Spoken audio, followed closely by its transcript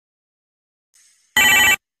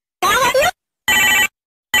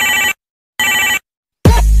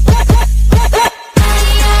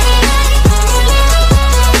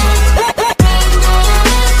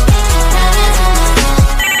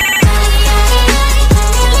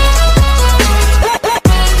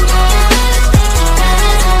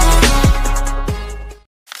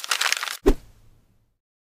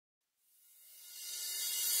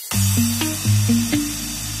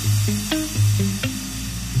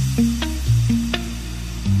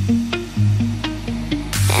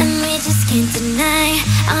Can't deny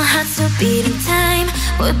our hearts are beating time.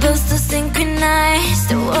 We're both so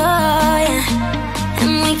synchronized, oh yeah.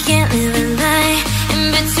 And we can't live a lie.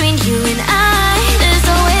 In between you and I, there's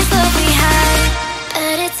always love we hide,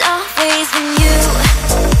 but it's always been you.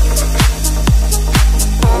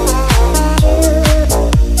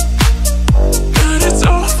 But it's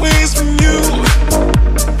always been you.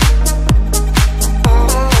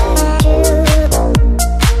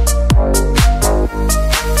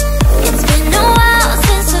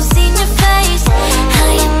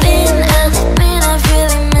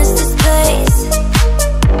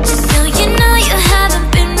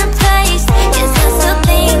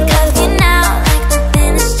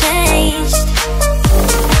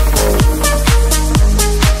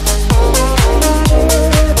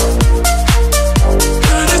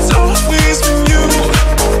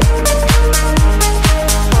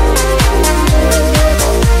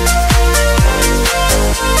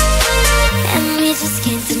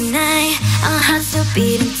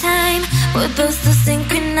 Beating time, we're both so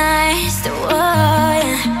synchronized, oh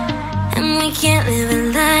yeah. And we can't live a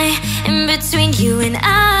lie. In between you and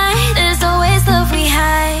I, there's always love we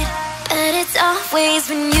hide, but it's always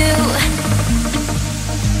been you.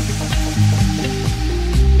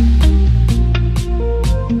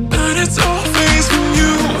 But it's always been you.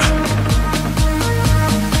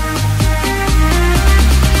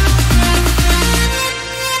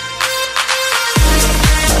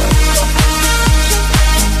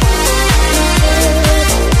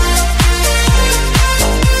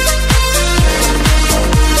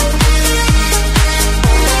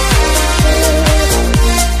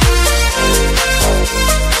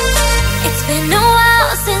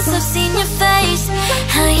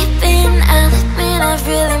 How you been? I'll admit I've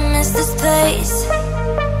really missed this place.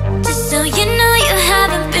 Just so you know you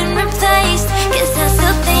haven't been replaced, 'cause I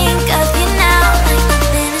still think of you now like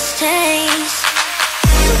nothing has changed.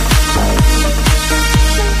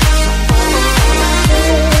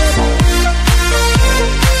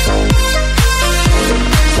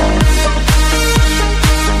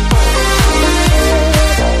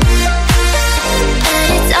 But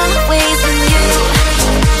it's always been you.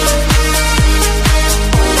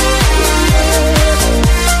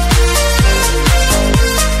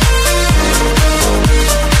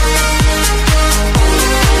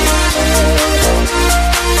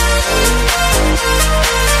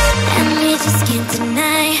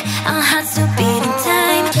 Our hearts are beating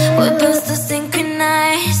time. We're both so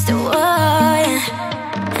synchronized, oh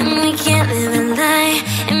yeah. And we can't live a lie.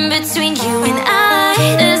 In between you and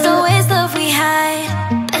I, there's always love we hide,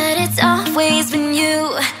 but it's always been you.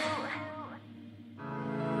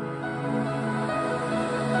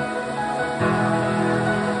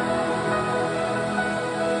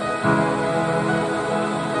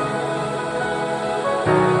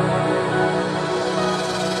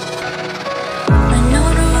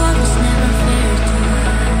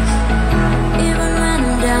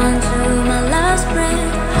 Down to my last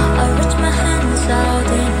breath, I reach my hands out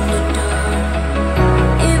in the dark.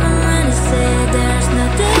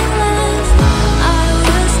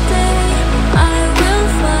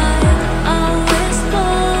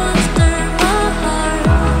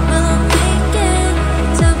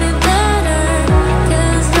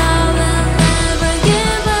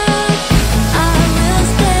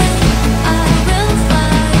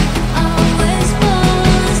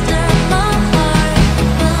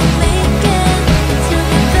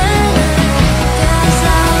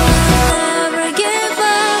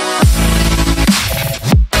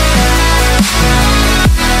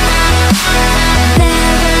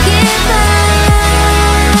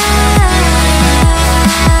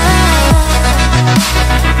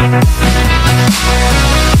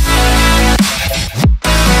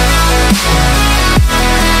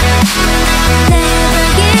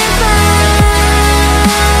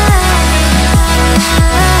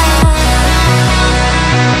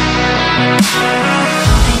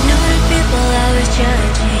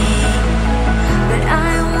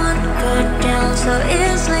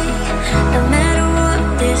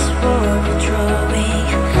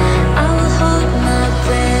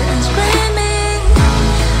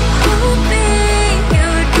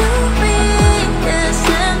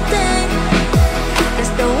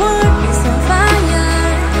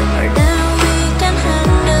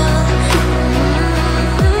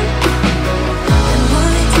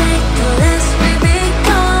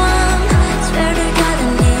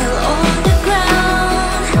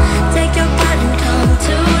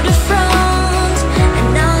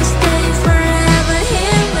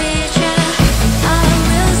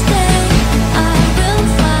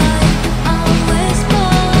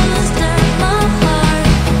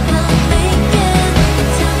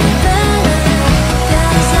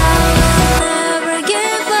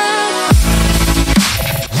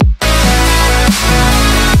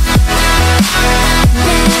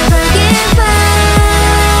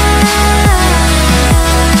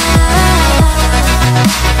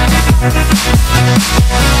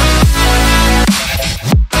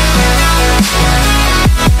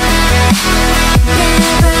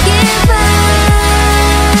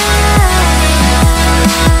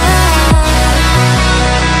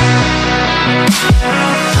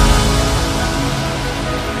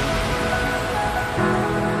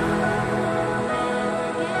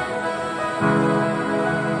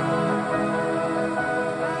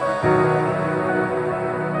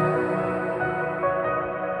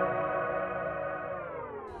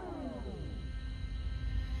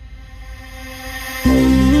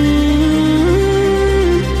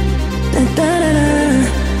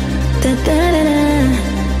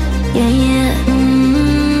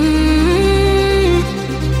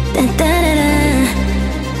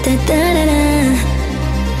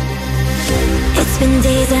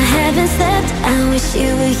 wish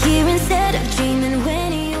you were here instead.